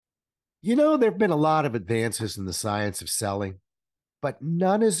There have been a lot of advances in the science of selling, but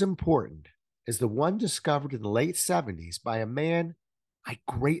none as important as the one discovered in the late 70s by a man I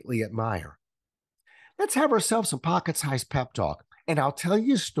greatly admire. Let's have ourselves some pocket sized pep talk, and I'll tell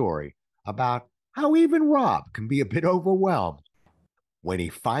you a story about how even Rob can be a bit overwhelmed when he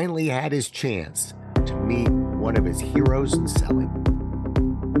finally had his chance to meet one of his heroes in selling.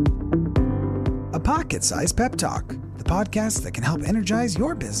 A Pocket Size Pep Talk, the podcast that can help energize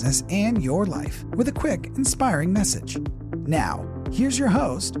your business and your life with a quick, inspiring message. Now, here's your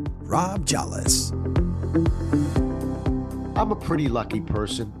host, Rob Jolles. I'm a pretty lucky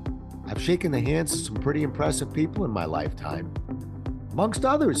person. I've shaken the hands of some pretty impressive people in my lifetime. Amongst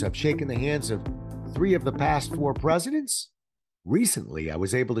others, I've shaken the hands of 3 of the past 4 presidents. Recently, I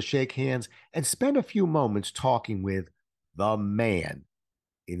was able to shake hands and spend a few moments talking with the man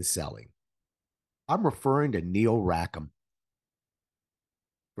in selling. I'm referring to Neil Rackham.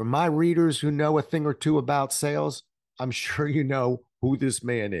 For my readers who know a thing or two about sales, I'm sure you know who this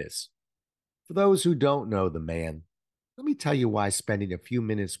man is. For those who don't know the man, let me tell you why spending a few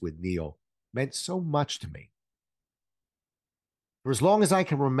minutes with Neil meant so much to me. For as long as I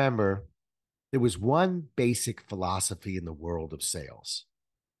can remember, there was one basic philosophy in the world of sales.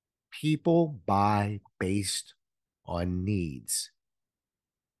 People buy based on needs.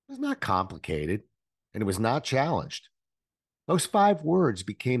 It was not complicated, and it was not challenged. Those 5 words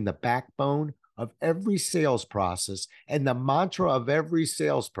became the backbone of every sales process and the mantra of every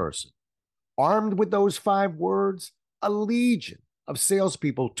salesperson. Armed with those 5 words, a legion of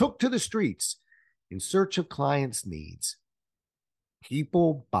salespeople took to the streets in search of clients' needs.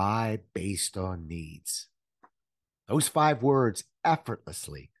 People buy based on needs. Those 5 words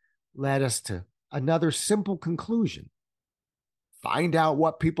effortlessly led us to another simple conclusion. Find out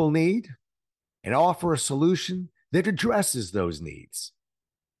what people need and offer a solution that addresses those needs.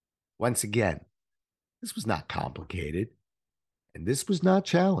 Once again, this was not complicated, and this was not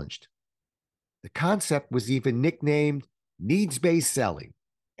challenged. The concept was even nicknamed needs-based selling,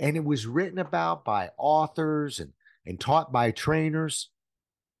 and it was written about by authors and taught by trainers.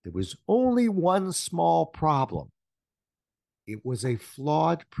 There was only one small problem. It was a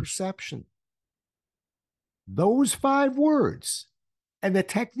flawed perception. Those 5 words and the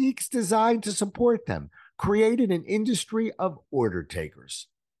techniques designed to support them created an industry of order takers.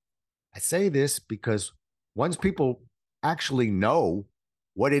 I say this because once people actually know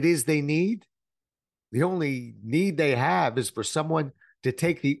what it is they need, the only need they have is for someone to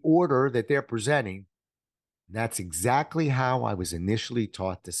take the order that they're presenting. And that's exactly how I was initially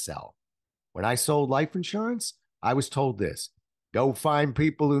taught to sell. When I sold life insurance, I was told this: go find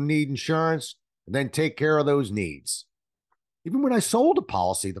people who need insurance and then take care of those needs. Even when I sold a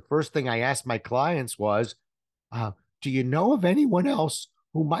policy, the first thing I asked my clients was, do you know of anyone else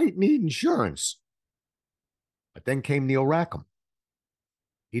who might need insurance? But then came Neil Rackham.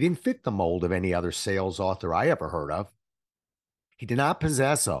 He didn't fit the mold of any other sales author I ever heard of. He did not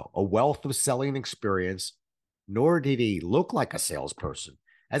possess a wealth of selling experience, nor did he look like a salesperson.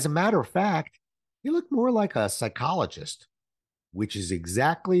 As a matter of fact, he looked more like a psychologist, which is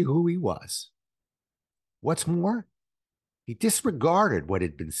exactly who he was. What's more, he disregarded what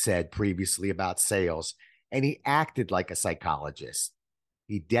had been said previously about sales, and he acted like a psychologist.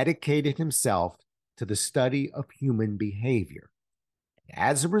 He dedicated himself to the study of human behavior.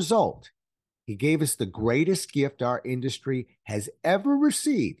 As a result, he gave us the greatest gift our industry has ever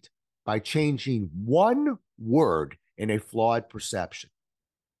received by changing one word in a flawed perception.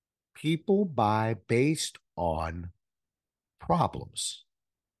 People buy based on problems.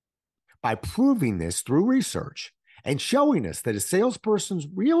 By proving this through research and showing us that a salesperson's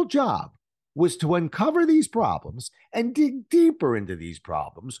real job was to uncover these problems and dig deeper into these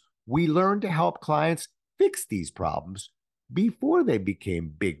problems, we learned to help clients fix these problems before they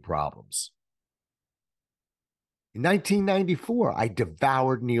became big problems. In 1994, I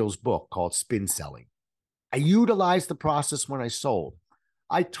devoured Neil's book called Spin Selling. I utilized the process when I sold.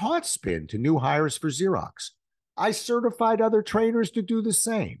 I taught spin to new hires for Xerox. I certified other trainers to do the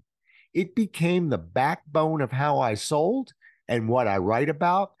same. It became the backbone of how I sold and what I write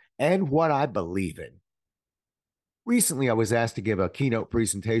about and what I believe in. Recently, I was asked to give a keynote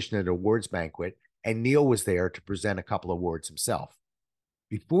presentation at an awards banquet, and Neil was there to present a couple of awards himself.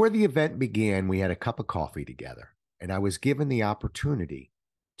 Before the event began, we had a cup of coffee together, and I was given the opportunity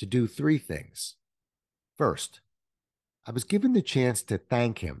to do 3 things. First, I was given the chance to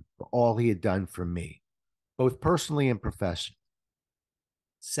thank him for all he had done for me, both personally and professionally.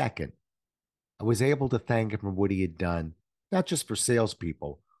 Second, I was able to thank him for what he had done, not just for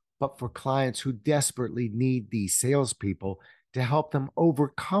salespeople, but for clients who desperately need these salespeople to help them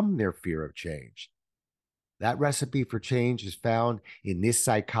overcome their fear of change. That recipe for change is found in this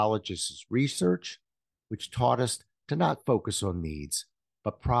psychologist's research, which taught us to not focus on needs,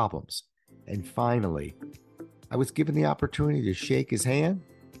 but problems. And finally, I was given the opportunity to shake his hand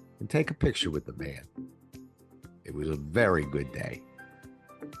and take a picture with the man. It was a very good day.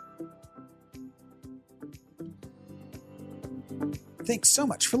 Thanks so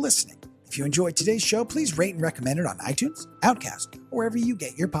much for listening. If you enjoyed today's show, please rate and recommend it on iTunes, Outcast, or wherever you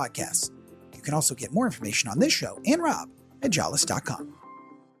get your podcasts. You can also get more information on this show and Rob at jollis.com.